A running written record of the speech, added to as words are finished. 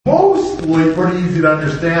mostly pretty easy to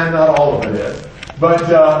understand. Not all of it is. But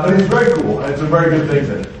it's very cool, and it's some very good things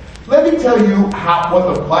in it. Let me tell you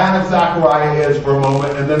what the plan of Zechariah is for a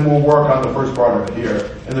moment, and then we'll work on the first part of it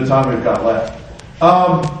here in the time we've got left.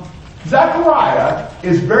 Zechariah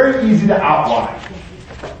is very easy to outline.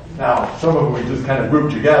 Now, some of them we just kind of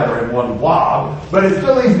group together in one blob, but it's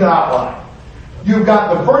still easy to outline. You've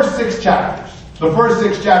got the first 6 chapters. The first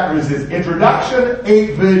 6 chapters is introduction,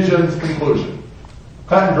 8 visions, conclusion.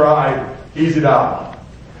 Cut and dry, easy to outline.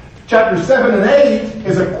 Chapters 7 and 8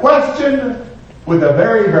 is a question with a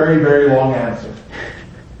very, very, very long answer.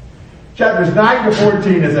 Chapters 9 to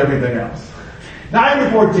 14 is everything else. 9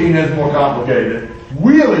 to 14 is more complicated.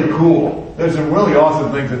 Really cool. There's some really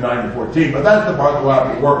awesome things in 9 to 14, but that's the part that we'll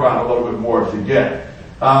have to work on a little bit more to get.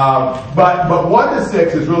 But 1 to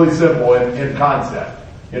 6 is really simple in concept.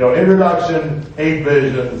 Introduction, 8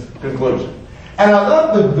 visions, conclusion. And I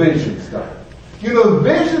love the vision stuff. The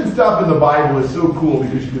vision stuff in the Bible is so cool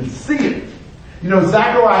because you can see it.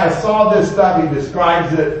 Zechariah saw this stuff, he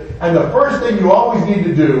describes it, and the first thing you always need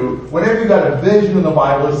to do whenever you've got a vision in the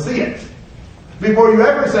Bible is see it. Before you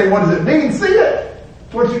ever say, what does it mean? See it.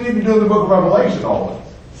 It's what you need to do in the book of Revelation always.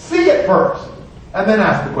 See it first, and then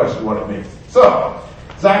ask the question what it means. So,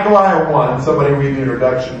 Zechariah 1, somebody read the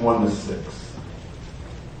introduction 1 to 6.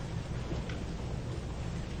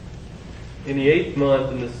 In the 8th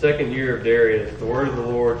month, in the 2nd year of Darius, the word of the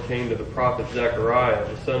Lord came to the prophet Zechariah,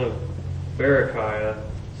 the son of Berechiah,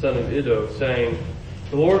 son of Iddo, saying,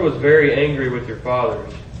 The Lord was very angry with your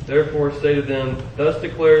fathers. Therefore say to them, Thus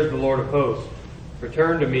declares the Lord of hosts,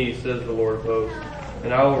 Return to me, says the Lord of hosts,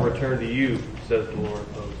 and I will return to you, says the Lord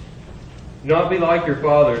of hosts. Do not be like your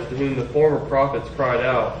fathers, to whom the former prophets cried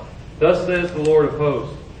out, Thus says the Lord of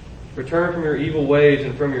hosts, Return from your evil ways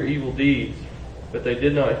and from your evil deeds. But they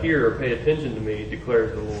did not hear or pay attention to me,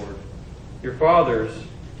 declares the Lord. Your fathers,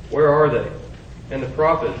 where are they? And the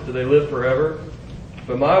prophets, do they live forever?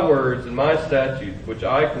 But my words and my statutes, which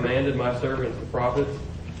I commanded my servants the prophets,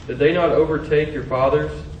 did they not overtake your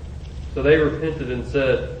fathers? So they repented and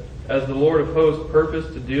said, As the Lord of hosts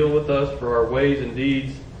purposed to deal with us for our ways and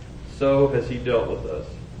deeds, so has he dealt with us.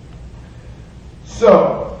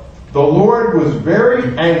 So, the Lord was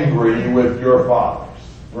very angry with your fathers.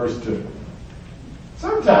 Verse 2.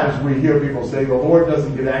 Sometimes we hear people say the Lord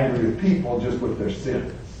doesn't get angry with people, just with their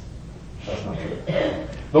sins. That's not true.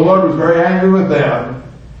 The Lord was very angry with them,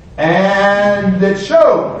 and it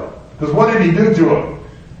showed. Because what did he do to them?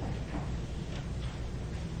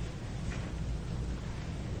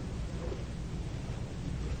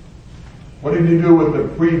 What did he do with the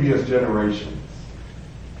previous generations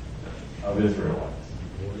of Israelites?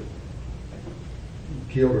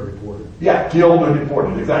 Killed or deported. Yeah, killed or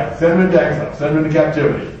deported, exactly. Send them into exile, send them into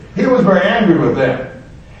captivity. He was very angry with them.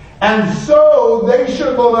 And so they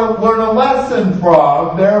should learn a lesson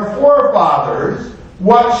from their forefathers.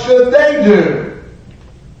 What should they do?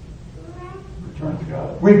 Return to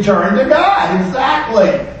God. Return to God, exactly.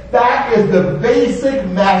 That is the basic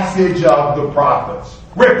message of the prophets.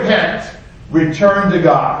 Repent. Return to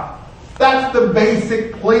God. That's the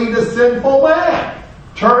basic plea to sinful man.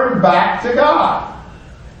 Turn back to God.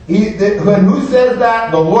 Who says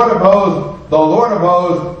that? The Lord of hosts, the Lord of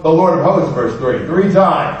hosts, the Lord of hosts, verse 3. 3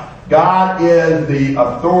 times. God is the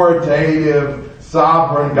authoritative,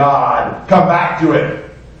 sovereign God. Come back to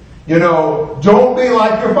it. Don't be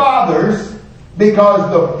like your fathers,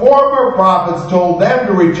 because the former prophets told them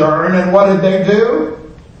to return, and what did they do?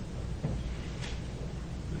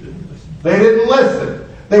 They didn't listen.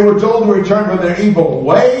 They were told to return from their evil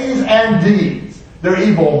ways and deeds, their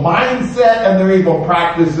evil mindset and their evil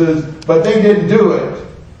practices, but they didn't do it.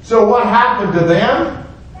 So what happened to them?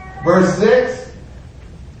 Verse 6.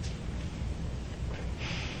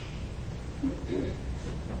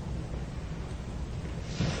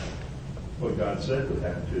 What God said would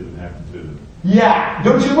happen to them happened to them. Yeah.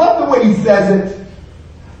 Don't you love the way he says it?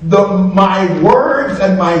 My words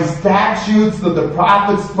and my statutes that the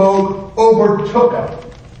prophets spoke overtook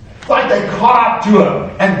them. It's like they caught up to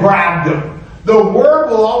him and grabbed him. The word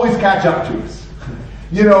will always catch up to us.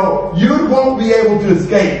 You won't be able to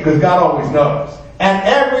escape because God always knows. And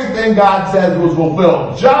everything God says was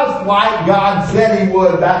fulfilled. Just like God said he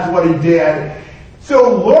would, that's what he did.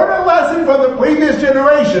 So learn a lesson from the previous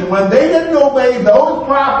generation. When they didn't obey those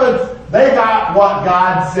prophets, they got what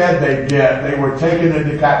God said they'd get. They were taken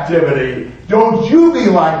into captivity. Don't you be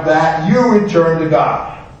like that. You return to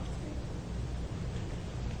God.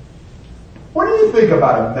 What do you think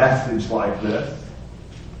about a message like this?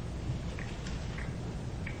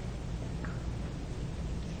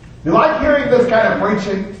 You like hearing this kind of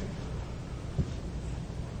preaching?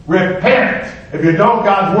 Repent. If you don't,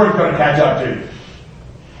 God's word's going to catch up to you. Is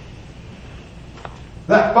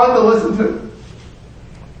that fun to listen to?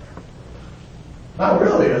 Not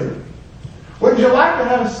really, is it? Would you like to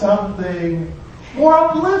have something more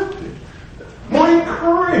uplifting, more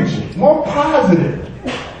encouraging, more positive?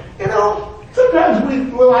 You know, sometimes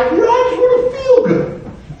we're like, I just want to feel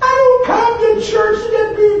good. I don't come to church to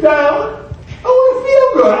get beat down. I want to feel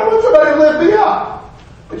good. I want somebody to lift me up.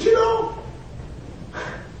 But you know,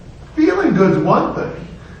 feeling good's one thing.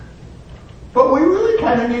 But we really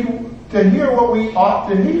kind of need to hear what we ought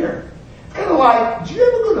to hear. It's kind of like, do you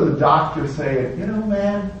ever go to the doctor saying, you know,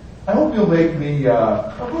 man, I hope you'll make me, I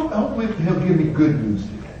hope he'll give me good news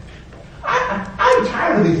today. I'm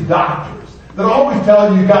tired of these doctors that are always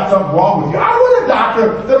telling you got something wrong with you. I want a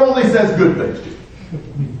doctor that only says good things to you.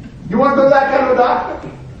 You want to go to that kind of a doctor?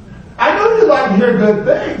 I know you'd like to hear good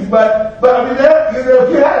things, but I mean, if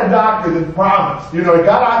you had a doctor that promised, he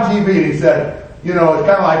got on TV and he said, it's kind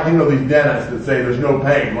of like, these dentists that say there's no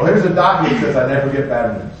pain. Well, here's a doctor that says I never get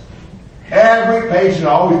bad news. Every patient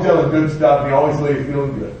always telling good stuff and he always leaves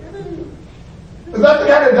feeling good. Is that the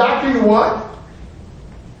kind of doctor you want?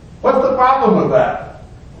 What's the problem with that?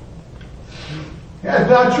 Yeah, it's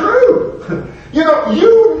not true.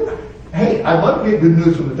 Hey, I'd love to get good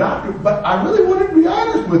news from the doctor, but I really want him to be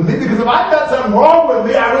honest with me, because if I've got something wrong with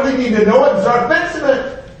me, I really need to know it and start fixing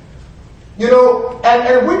it. And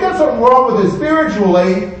if we got something wrong with it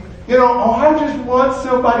spiritually, I just want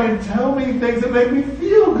somebody to tell me things that make me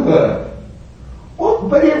feel good. Well,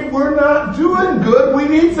 but if we're not doing good, we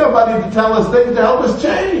need somebody to tell us things to help us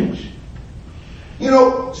change.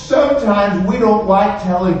 Sometimes we don't like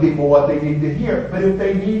telling people what they need to hear, but if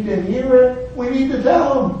they need to hear it, we need to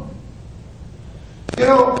tell them.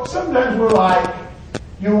 Sometimes we're like,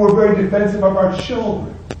 we're very defensive of our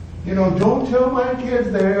children. Don't tell my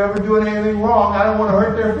kids they're ever doing anything wrong. I don't want to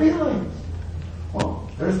hurt their feelings. Well,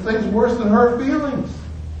 there's things worse than hurt feelings.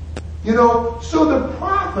 So the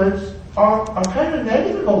prophets are kind of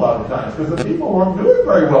negative a lot of times because the people weren't doing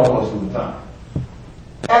very well most of the time.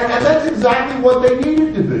 And that's exactly what they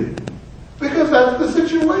needed to be. Because that's the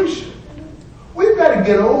situation. We've got to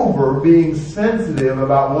get over being sensitive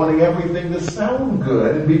about wanting everything to sound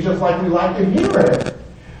good and be just like we like to hear it.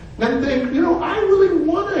 And think, I really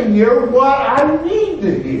want to hear what I need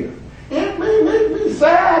to hear. It may make me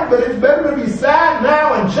sad, but it's better to be sad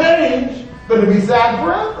now and change than to be sad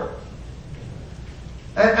forever.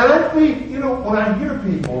 And I think, when I hear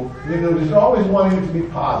people, just always wanting it to be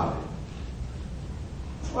positive.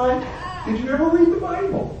 It's like, did you ever read the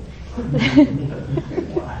Bible?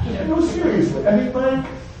 No, seriously. I mean,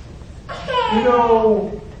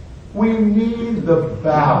 we need the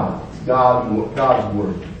balance, God's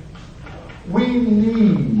Word. We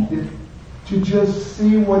need to just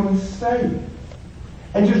see what He's saying.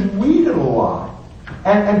 And just read it a lot.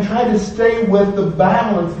 And try to stay with the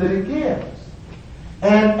balance that it gives.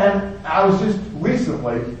 And I was just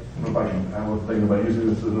recently, I was thinking about using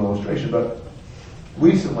this as an illustration, but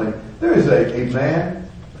recently, there is a man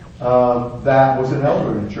that was an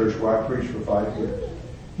elder in a church where I preached for 5 years.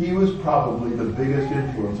 He was probably the biggest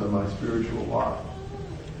influence on my spiritual life.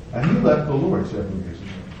 And he left the Lord 7 years ago.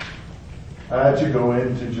 I had to go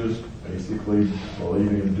into just basically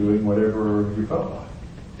believing and doing whatever he felt like.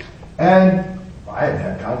 And I hadn't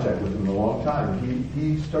had contact with him in a long time. And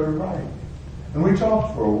he started writing. And we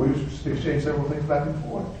talked we exchanged several things back and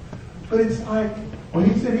forth. But it's like,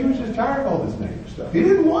 he said he was just tired of all this negative stuff. He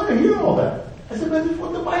didn't want to hear all that. I said, but that's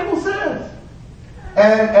what the Bible says.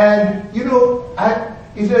 And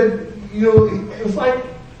he said, it was like,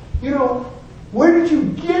 where did you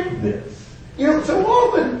get this? So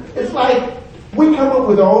often it's like we come up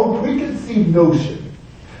with our own preconceived notion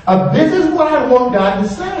of this is what I want God to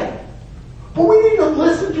say. But we need to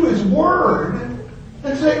listen to His Word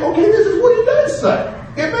and say, okay, this is what He does say.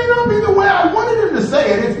 It may not be the way I wanted Him to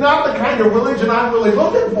say it. It's not the kind of religion I'm really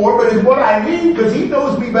looking for, but it's what I need because He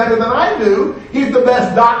knows me better than I do. He's the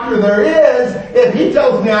best doctor there is. If He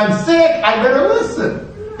tells me I'm sick, I better listen.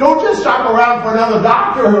 Don't just shop around for another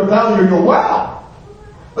doctor who'll tell you you're well.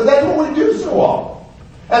 But that's what we do so often.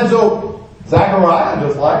 And so, Zechariah,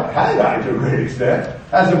 just like Haggai to a great extent,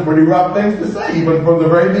 has some pretty rough things to say, even from the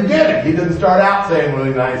very beginning. He didn't start out saying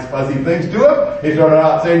really nice, fuzzy things to him. He started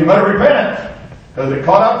out saying, you better repent. Because it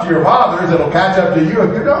caught up to your fathers, it'll catch up to you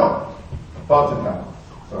if you don't. Thoughts and comments.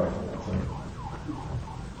 Sorry for that, sir.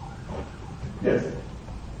 Yes?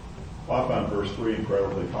 Well, I find verse 3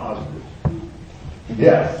 incredibly positive.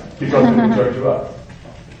 Yes, because it concerned to us.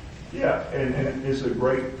 Yeah, and it's a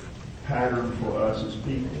great pattern for us as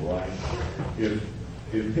people, right?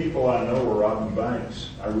 If people I know are robbing banks,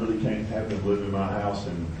 I really can't have them live in my house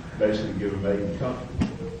and basically give a maiden comfort.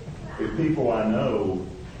 If people I know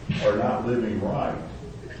are not living right,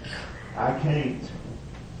 I can't,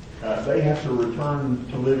 they have to return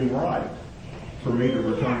to living right for me to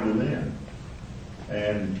return to them.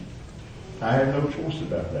 And I have no choice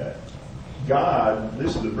about that. God,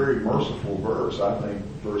 this is a very merciful verse. I think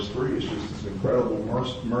verse 3 is just this incredible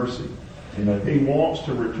mercy. Amen. He wants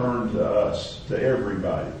to return to us, to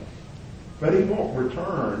everybody. But He won't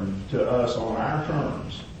return to us on our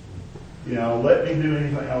terms. You know, let me do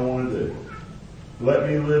anything I want to do. Let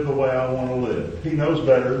me live the way I want to live. He knows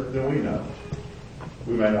better than we know.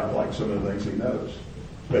 We may not like some of the things He knows,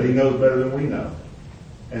 but He knows better than we know.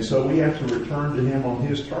 And so we have to return to Him on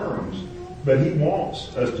His terms, but He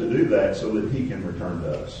wants us to do that so that He can return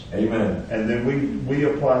to us. Amen. And then we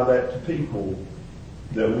apply that to people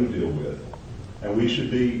that we deal with. And we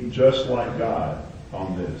should be just like God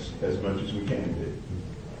on this as much as we can be.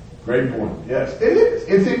 Great point. Yes. It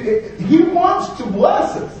is. He wants to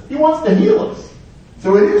bless us. He wants to heal us.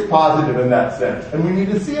 So it is positive in that sense. And we need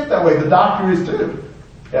to see it that way. The doctor is too.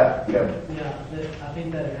 Yeah. Yeah, I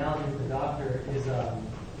think that analogy with the doctor is,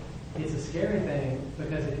 it's a scary thing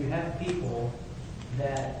because if you have people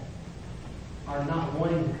that are not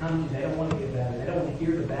wanting to come to you, they don't want to get better, they don't want to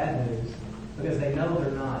hear the bad news because they know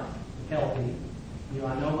they're not healthy. You know,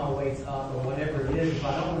 I know my weight's up or whatever it is, if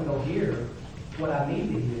I don't want to go hear what I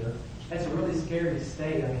need to hear, that's a really scary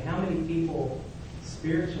state. I mean, how many people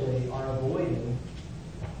spiritually are avoiding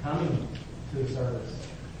coming to a service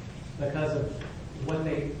because of what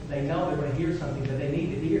they know they're going to hear something that they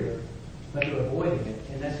need to hear, but they're avoiding it.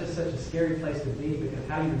 And that's just such a scary place to be because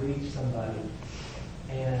how do you reach somebody?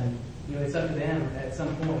 And, you know, it's up to them at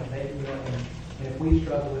some point. They, you know, and if we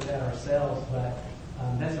struggle with that ourselves, but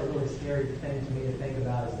that's a really scary thing to me to think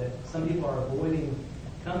about is that some people are avoiding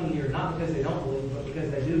coming here not because they don't believe, but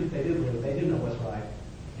because they do believe, they do know what's right,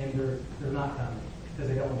 and they're not coming because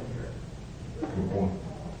they don't want to hear it. Good point.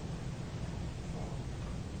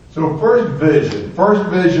 So first vision,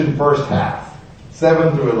 first half,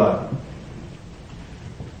 7 through 11.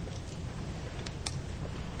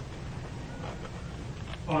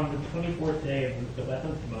 On the 24th day of the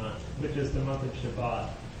 11th month, which is the month of Shabbat,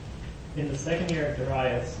 in the second year of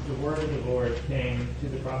Darius, the word of the Lord came to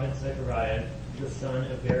the prophet Zechariah, the son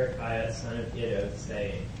of Berechiah, son of Iddo,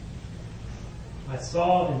 saying, I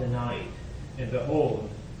saw in the night, and behold,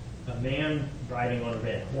 a man riding on a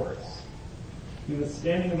red horse. He was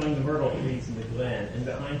standing among the myrtle trees in the glen, and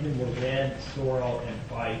behind him were red, sorrel, and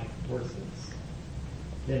white horses.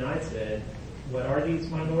 Then I said, What are these,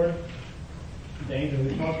 my lord? The angel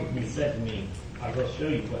who talked with me said to me, I will show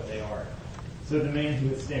you what they are. So the man who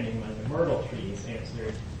was standing among the myrtle trees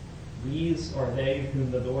answered, These are they whom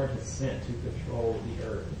the Lord has sent to patrol the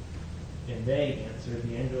earth. And they answered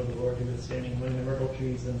the angel of the Lord who was standing among the myrtle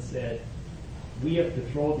trees and said, We have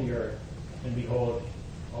patrolled the earth, and behold,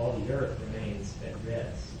 all the earth remains at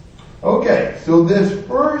rest. Okay, so this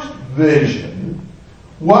first vision,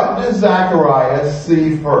 what does Zacharias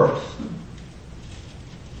see first?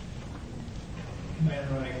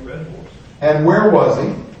 Man riding a red horse, And where was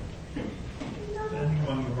he? standing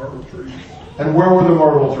among the myrtle trees And where were the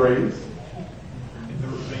myrtle trees? in the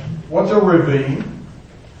ravine. What's a ravine?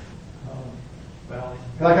 Valley.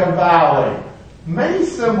 Like a valley. May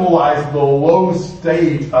symbolize the low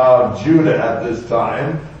state of Judah at this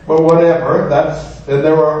time, but whatever, and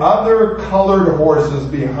there are other colored horses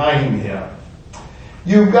behind him.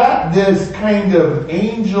 You've got this kind of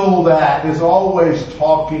angel that is always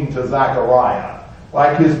talking to Zechariah,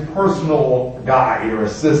 like his personal guide or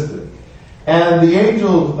assistant. And the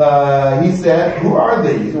angel, he said, Who are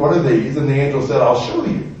these? What are these? And the angel said, I'll show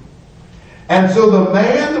you. And so the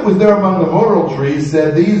man that was there among the myrtle trees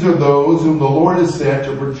said, These are those whom the Lord has sent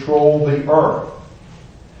to patrol the earth.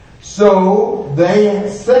 So they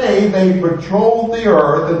say they patrolled the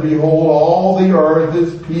earth, and behold, all the earth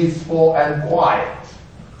is peaceful and quiet.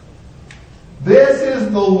 This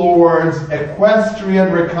is the Lord's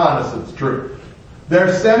equestrian reconnaissance troop.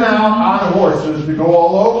 They're sent out on horses to go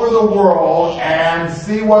all over the world and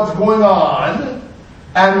see what's going on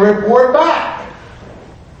and report back.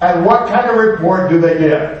 And what kind of report do they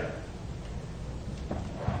give?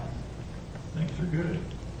 Things are good.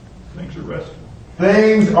 Things are restful.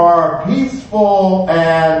 Things are peaceful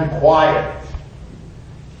and quiet.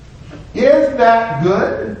 Is that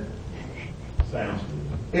good? Sounds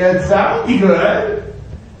good. It sounds good.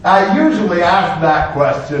 I usually ask that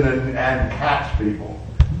question and catch people.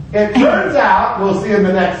 It turns out, we'll see in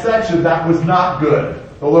the next section, that was not good.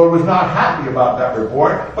 The Lord was not happy about that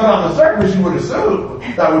report, but on the surface you would assume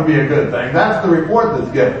that would be a good thing. That's the report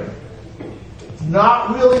that's given. It's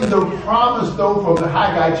not really the promise, though, from the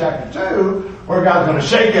Haggai chapter 2, where God's going to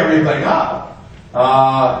shake everything up.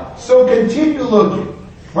 So continue looking.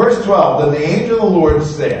 Verse 12, then the angel of the Lord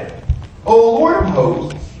said, O Lord of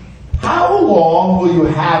hosts, how long will you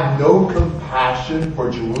have no compassion for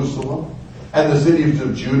Jerusalem and the cities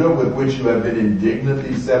of Judah with which you have been indignant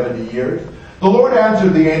these 70 years? The Lord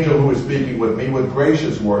answered the angel who was speaking with me with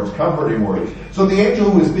gracious words, comforting words. So the angel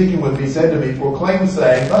who was speaking with me said to me, proclaim,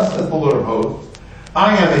 saying, thus says the Lord of hosts,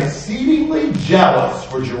 I am exceedingly jealous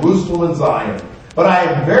for Jerusalem and Zion, but I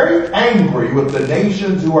am very angry with the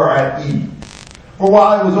nations who are at ease. For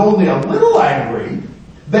while I was only a little angry,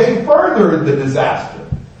 they furthered the disaster.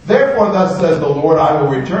 Therefore thus says the Lord, I will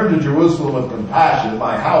return to Jerusalem with compassion.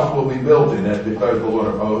 My house will be built in it, declares the Lord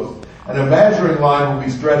of hosts, and a measuring line will be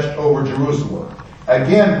stretched over Jerusalem.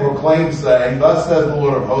 Again proclaim, saying, thus says the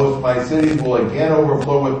Lord of hosts, my cities will again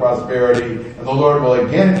overflow with prosperity, and the Lord will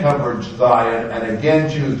again comfort Zion, and again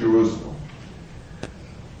choose Jerusalem.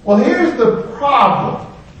 Well, here's the problem.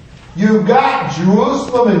 You've got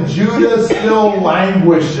Jerusalem and Judah still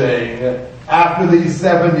languishing after these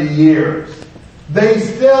 70 years. They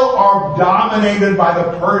still are dominated by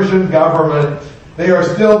the Persian government. They are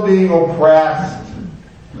still being oppressed.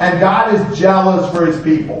 And God is jealous for His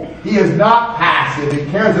people. He is not passive. He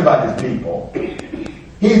cares about His people.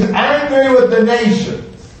 He's angry with the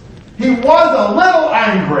nations. He was a little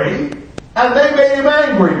angry, and they made Him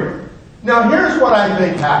angrier. Now here's what I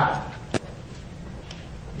think happened.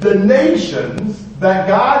 The nations that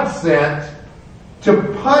God sent to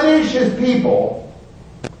punish His people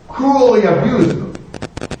cruelly abused them.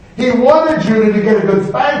 He wanted Judah to get a good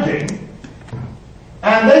spanking,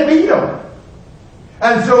 and they beat him.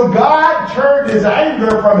 And so God turned His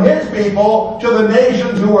anger from His people to the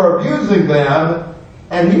nations who are abusing them,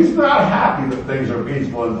 and He's not happy that things are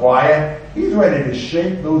peaceful and quiet. He's ready to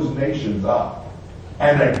shake those nations up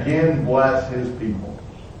and again bless His people.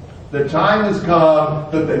 The time has come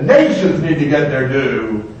that the nations need to get their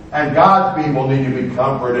due, and God's people need to be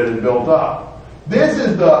comforted and built up. This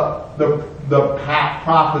is the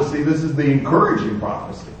prophecy. This is the encouraging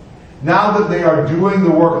prophecy. Now that they are doing the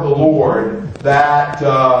work of the Lord, that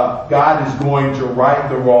God is going to right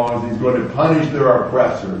the wrongs. He's going to punish their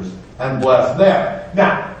oppressors and bless them.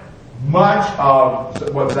 Now, much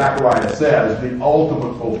of what Zechariah says, the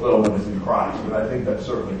ultimate fulfillment is in Christ, but I think that's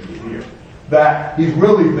certainly true here. That he's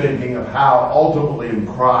really thinking of how ultimately in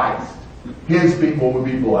Christ His people would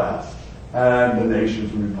be blessed and the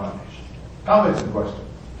nations would be punished. Comments and questions?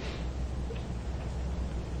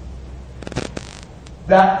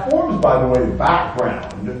 That forms, by the way, the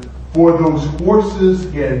background for those horses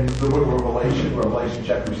in the book of Revelation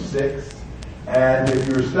chapter 6. And if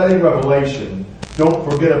you're studying Revelation, don't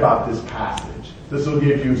forget about this passage. This will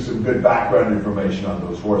give you some good background information on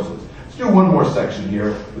those horses. Let's do one more section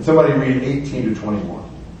here. Would somebody read 18 to 21?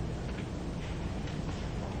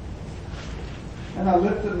 And I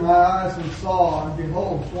lifted my eyes and saw, and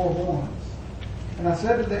behold, 4 horns. And I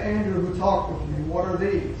said to the angel who talked with me, what are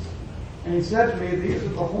these? And he said to me, these are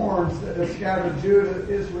the horns that have scattered Judah,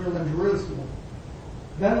 Israel, and Jerusalem.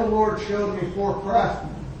 Then the Lord showed me 4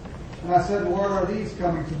 craftsmen. And I said, what are these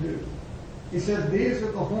coming to do? He said, these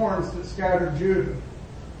are the horns that scattered Judah,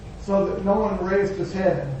 so that no one raised his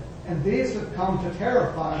head. And these have come to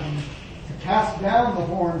terrify them, to cast down the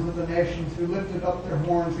horns of the nations who lifted up their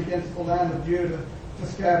horns against the land of Judah, to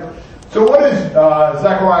scatter it. So what does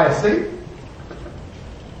Zechariah see?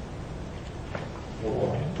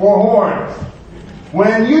 4 horns.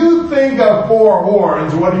 When you think of 4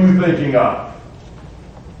 horns, what are you thinking of?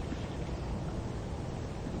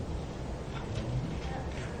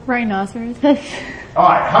 Rhinoceros.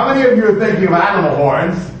 Alright, how many of you are thinking of animal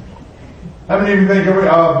horns? How many of you think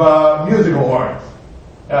of musical horns?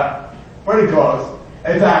 Yeah, pretty close.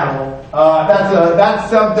 It's animal. That's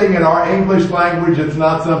something in our English language. It's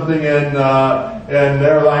not something in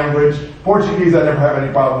their language. Portuguese, I never have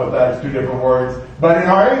any problem with that. It's 2 different words. But in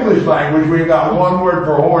our English language, we've got 1 word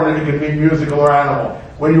for horn, and it can mean musical or animal.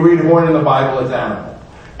 When you read horn in the Bible, it's animal.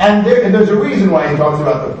 And there's a reason why he talks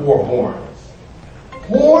about the 4 horns.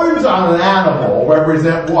 Horns on an animal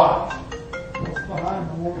represent what? What's behind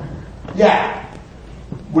the horn? Yeah.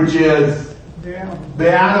 Which is The animal.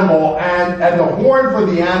 the animal, and the horn for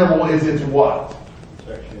the animal is its what?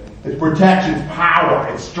 Its protection, its power,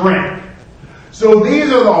 its strength. So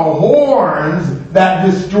these are the horns that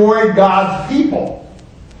destroyed God's people.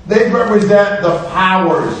 They represent the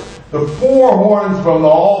powers, the 4 horns from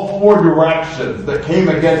all 4 directions that came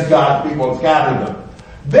against God's people and scattered them.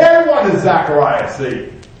 Then what does Zechariah see?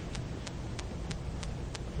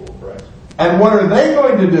 And what are they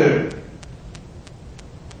going to do?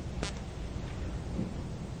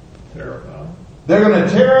 They're going to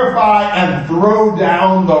terrify and throw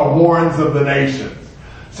down the horns of the nations.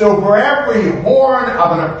 So for every horn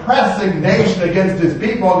of an oppressing nation against his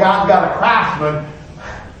people, God's got a craftsman.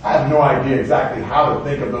 I have no idea exactly how to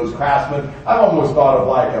think of those craftsmen. I've almost thought of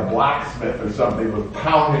like a blacksmith or something with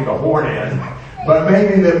pounding a horn in. But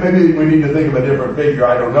maybe we need to think of a different figure,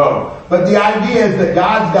 I don't know. But the idea is that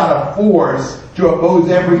God's got a force to oppose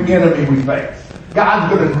every enemy we face.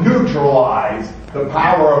 God's going to neutralize the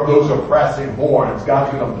power of those oppressing horns.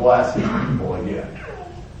 God's going to bless his people again.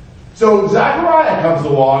 So Zechariah comes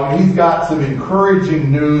along and he's got some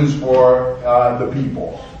encouraging news for the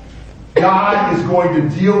people. God is going to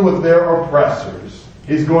deal with their oppressors.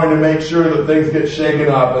 He's going to make sure that things get shaken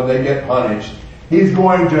up and they get punished. He's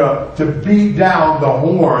going to beat down the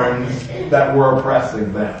horns that were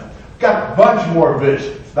oppressing them. Got a bunch more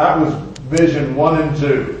visions. That was vision 1 and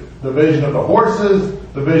 2. The vision of the horses,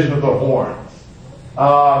 the vision of the horns.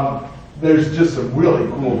 There's just some really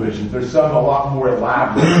cool visions. There's some a lot more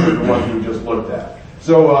elaborate than the ones we just looked at.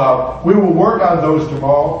 So we will work on those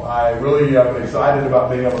tomorrow. I really am excited about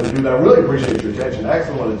being able to do that. I really appreciate your attention.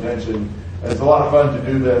 Excellent attention. It's a lot of fun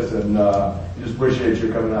to do this, and just appreciate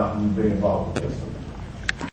you coming out and being involved with this.